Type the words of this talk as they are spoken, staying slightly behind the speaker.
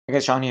Hey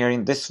guys, Sean here.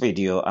 In this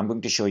video, I'm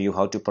going to show you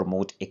how to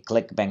promote a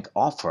ClickBank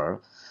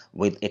offer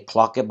with a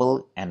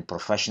clockable and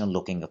professional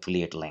looking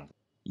affiliate link.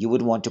 You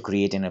would want to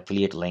create an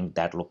affiliate link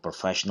that look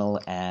professional,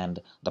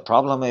 and the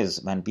problem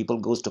is when people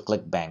goes to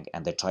ClickBank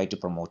and they try to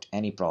promote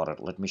any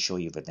product. Let me show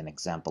you with an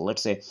example.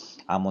 Let's say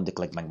I'm on the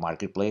ClickBank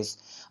marketplace,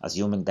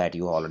 assuming that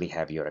you already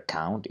have your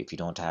account. If you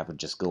don't have it,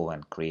 just go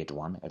and create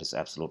one. It is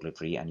absolutely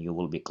free and you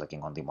will be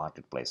clicking on the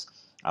marketplace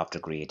after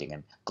creating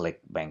a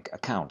ClickBank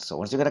account. So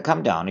once you're going to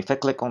come down, if I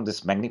click on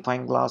this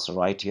magnifying glass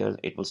right here,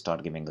 it will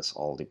start giving us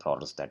all the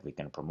products that we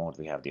can promote.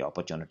 We have the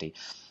opportunity.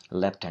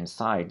 Left hand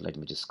side, let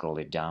me just scroll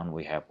it down.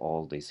 We have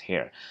all these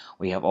here.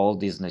 We have all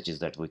these niches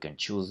that we can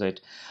choose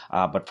it.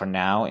 But for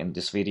now, in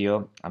this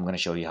video, I'm going to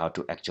show you how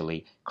to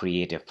actually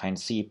create a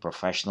fancy,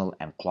 professional,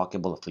 and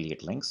clockable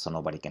affiliate link so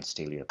nobody can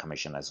steal your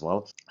commission as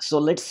well. So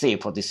let's say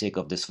for the sake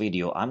of this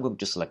video, I'm going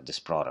to select this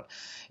product.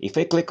 If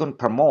I click on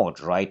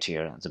promote right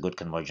here, it's a good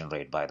conversion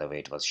rate, by the way,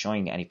 it was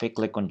showing. And if I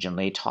click on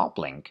generate hop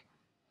link,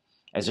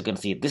 as you can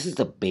see, this is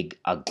the big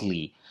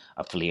ugly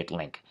affiliate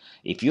link.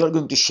 If you are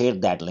going to share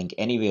that link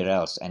anywhere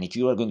else, and if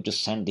you are going to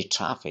send the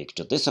traffic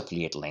to this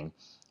affiliate link,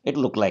 it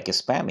look like a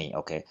spammy.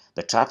 Okay,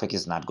 the traffic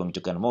is not going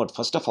to convert.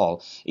 First of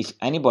all, if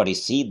anybody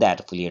see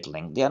that affiliate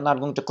link, they are not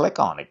going to click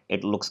on it.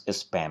 It looks a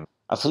spam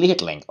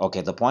affiliate link.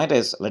 Okay, the point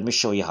is, let me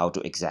show you how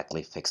to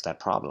exactly fix that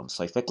problem.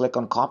 So if I click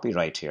on copy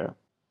right here,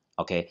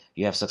 okay,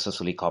 you have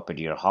successfully copied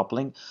your hop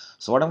link.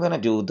 So what I'm going to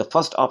do, the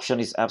first option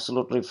is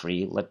absolutely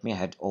free. Let me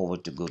head over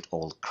to good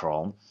old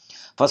Chrome.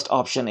 First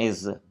option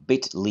is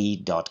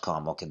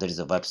bit.ly.com. Okay, there is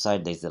a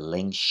website, there is a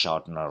link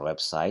shortener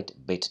website,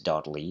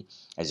 bit.ly.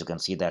 As you can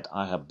see that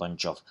I have a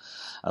bunch of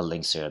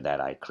links here that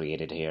I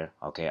created here.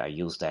 Okay, I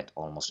use that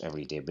almost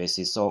every day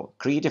basis. So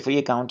create a free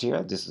account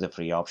here. This is a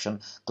free option.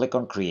 Click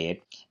on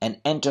create and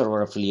enter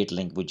our affiliate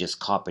link we just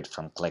copied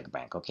from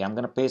ClickBank. Okay, I'm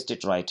going to paste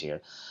it right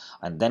here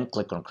and then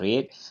click on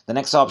create. The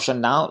next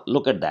option, now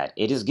look at that,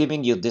 it is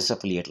giving you this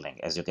affiliate link.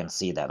 As you can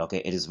see that,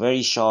 okay, it is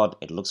very short,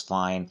 it looks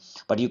fine,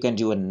 but you can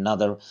do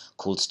another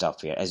cool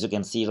stuff here. As you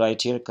can see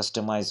right here,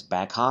 customize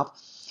back hop.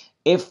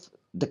 If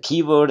the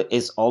keyword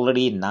is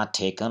already not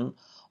taken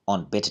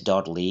on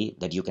bit.ly,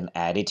 that you can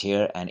add it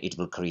here and it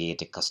will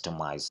create a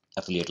customized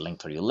affiliate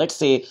link for you. Let's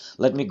say,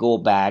 let me go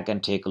back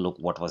and take a look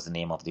what was the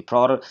name of the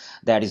product.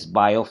 That is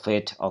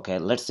BioFit. Okay,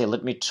 let's say,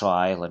 let me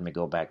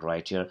go back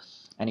right here,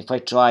 and if I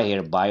try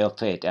here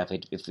BioFit,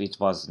 if it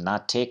was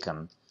not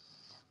taken,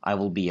 I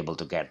will be able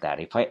to get that.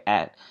 If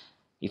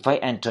I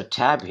enter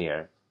tab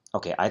here,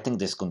 okay, I think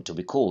this is going to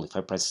be cool. If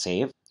I press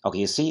save, okay,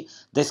 you see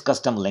this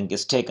custom link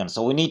is taken.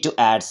 So we need to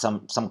add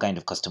some kind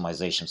of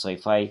customization. So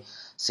if I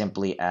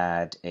simply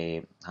add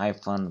a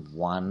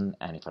 -1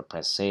 and if I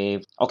press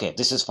save, okay,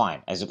 this is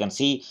fine. As you can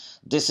see,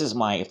 this is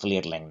my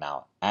affiliate link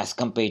now as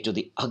compared to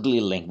the ugly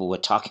link we were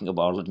talking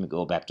about. Let me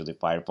go back to the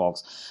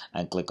Firefox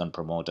and click on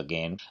promote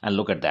again and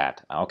look at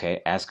that.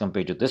 Okay, as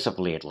compared to this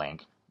affiliate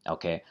link,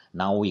 okay,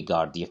 now we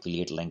got the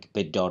affiliate link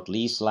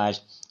bit.ly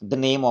 / the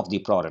name of the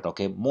product.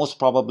 Okay, most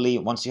probably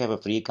once you have a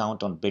free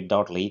account on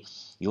bit.ly,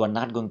 you are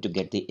not going to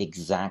get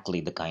exactly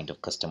the kind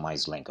of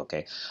customized link.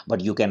 Okay, but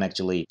you can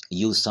actually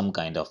use some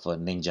kind of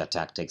ninja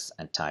tactics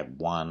and type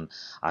 /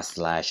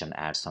 and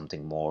add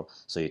something more,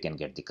 so you can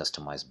get the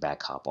customized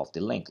back half of the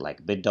link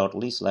like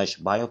bit.ly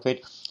 /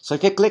 biofit. So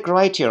if you click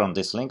right here on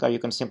this link, or you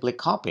can simply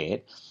copy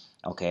it,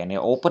 okay, and you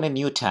open a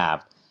new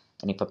tab.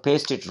 And if I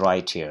paste it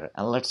right here,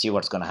 and let's see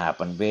what's going to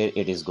happen, where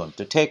it is going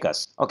to take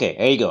us. Okay,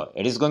 here you go.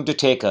 It is going to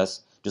take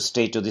us to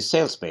straight to the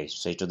sales page,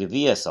 straight to the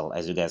VSL,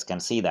 as you guys can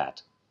see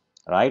that,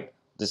 right?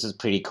 This is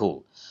pretty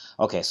cool.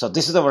 Okay, so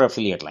this is our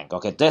affiliate link.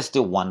 Okay, that's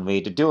the one way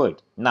to do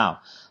it.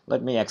 Now,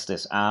 let me X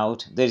this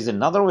out. There is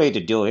another way to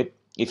do it.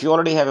 If you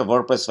already have a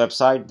WordPress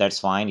website, that's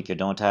fine. If you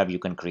don't have, you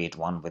can create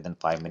one. Within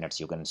 5 minutes,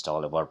 you can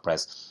install a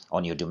WordPress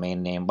on your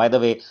domain name. By the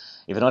way,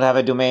 if you don't have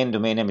a domain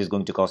name is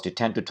going to cost you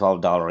 $10 to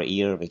 $12 a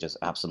year, which is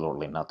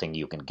absolutely nothing.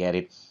 You can get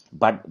it,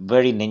 but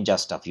very ninja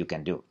stuff you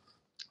can do.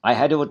 I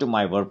head over to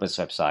my WordPress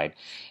website,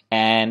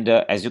 and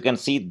as you can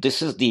see,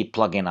 this is the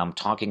plugin I'm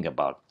talking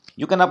about.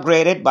 You can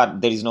upgrade it,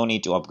 but there is no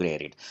need to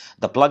upgrade it.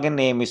 The plugin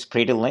name is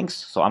Pretty Links,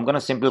 so I'm going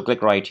to simply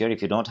click right here.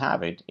 If you don't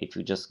have it, if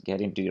you just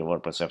get into your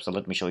WordPress website,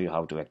 let me show you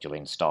how to actually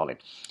install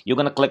it. You're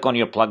going to click on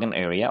your plugin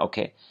area,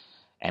 okay,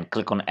 and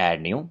click on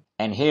Add New.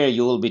 And here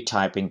you will be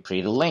typing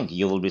Pretty Link.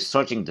 You will be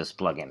searching this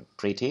plugin,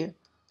 Pretty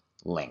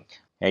Link.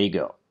 There you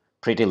go.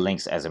 Pretty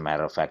Links, as a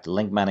matter of fact,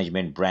 link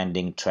management,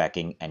 branding,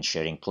 tracking, and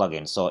sharing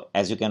plugin. So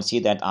as you can see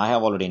that I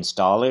have already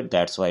installed it.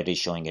 That's why it is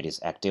showing it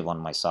is active on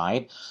my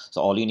side. So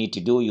all you need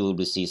to do, you will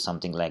be see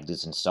something like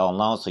this, install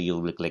now. So you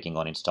will be clicking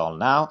on install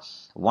now.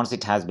 Once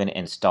it has been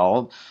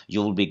installed,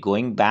 you will be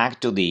going back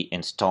to the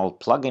install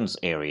plugins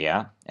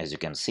area, as you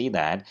can see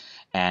that.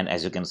 And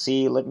as you can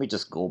see, let me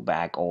just go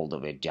back all the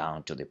way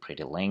down to the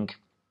Pretty Link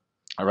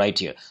right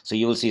here. So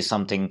you will see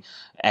something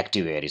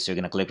activated. So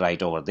you're going to click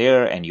right over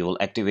there and you will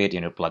activate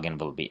and your plugin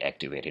will be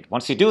activated.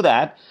 Once you do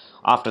that,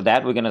 after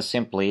that, we're going to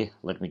simply,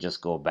 let me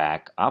just go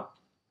back up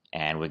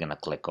and we're going to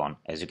click on,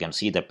 as you can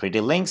see, the Pretty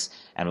Links,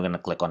 and we're going to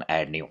click on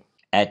Add New.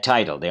 Add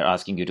title. They're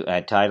asking you to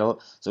add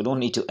title, so don't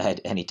need to add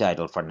any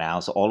title for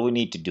now. So all we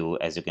need to do,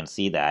 as you can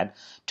see, that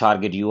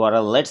target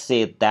URL, let's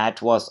say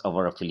that was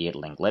our affiliate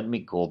link. Let me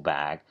go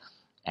back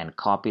and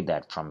copy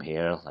that from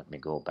here. Let me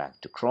go back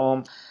to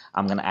Chrome.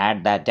 I'm going to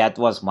add that. That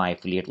was my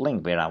affiliate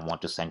link where I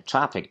want to send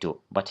traffic to.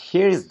 But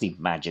here is the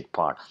magic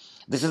part.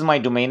 This is my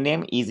domain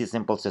name,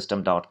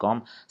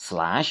 easysimplesystem.com/.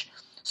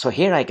 So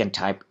here I can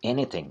type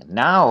anything.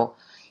 Now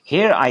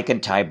here I can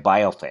type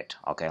BioFit.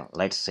 Okay,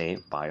 let's say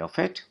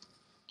BioFit.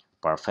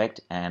 Perfect.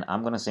 And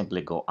I'm going to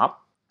simply go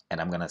up and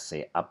I'm going to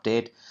say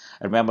update.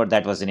 Remember,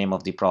 that was the name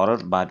of the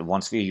product, but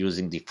once we're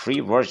using the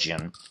free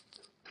version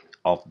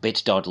of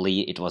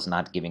bit.ly, it was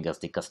not giving us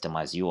the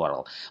customized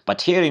URL.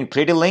 But here in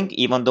Pretty Link,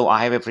 even though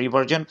I have a free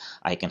version,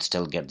 I can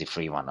still get the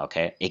free one.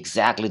 Okay,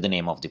 exactly the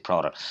name of the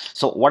product.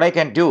 So what I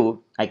can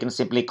do, I can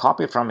simply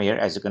copy from here.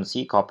 As you can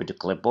see, copy to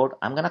clipboard.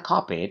 I'm going to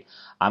copy it.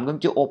 I'm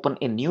going to open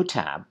a new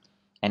tab,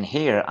 and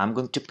here I'm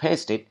going to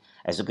paste it.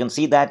 As you can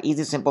see, that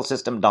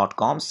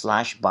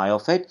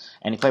easysimplesystem.com/biofit,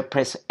 and if I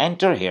press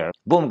enter here,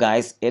 boom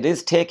guys, it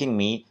is taking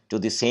me to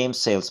the same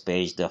sales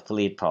page, the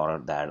affiliate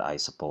product that I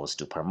supposed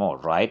to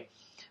promote, right?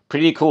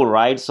 Pretty cool,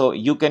 right? So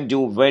you can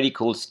do very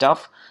cool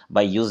stuff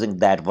by using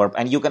that verb.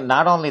 And you can,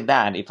 not only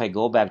that, if I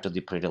go back to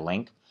the Pretty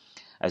Link,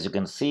 as you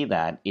can see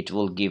that it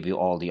will give you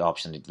all the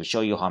options. It will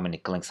show you how many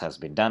clicks has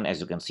been done.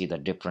 As you can see, the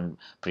different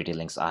Pretty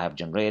Links I have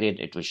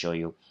generated. It will show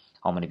you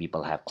how many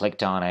people have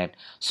clicked on it,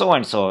 so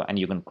and so, and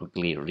you can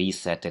quickly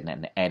reset it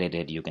and edit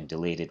it. You can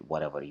delete it,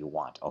 whatever you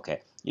want. Okay,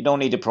 you don't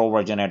need a pro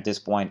version at this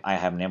point. I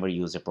have never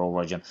used a pro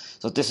version.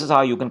 So this is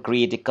how you can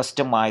create a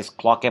customized,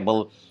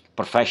 clockable,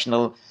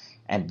 professional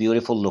and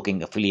beautiful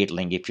looking affiliate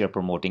link if you're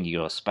promoting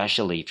your,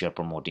 especially if you're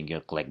promoting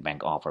your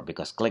ClickBank offer,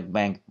 because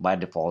ClickBank by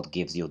default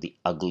gives you the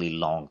ugly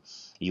long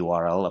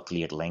URL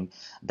affiliate link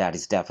that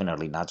is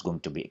definitely not going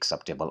to be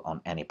acceptable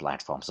on any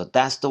platform. So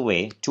that's the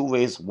way. Two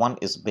ways. One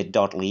is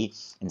bit.ly,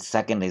 and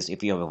second is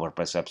if you have a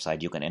WordPress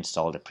website, you can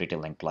install the Pretty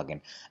Link plugin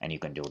and you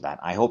can do that.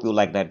 I hope you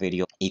like that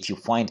video. If you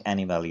find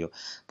any value,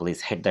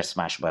 please hit that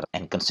smash button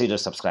and consider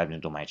subscribing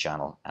to my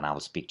channel, and I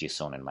will speak to you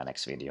soon in my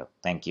next video.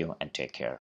 Thank you and take care.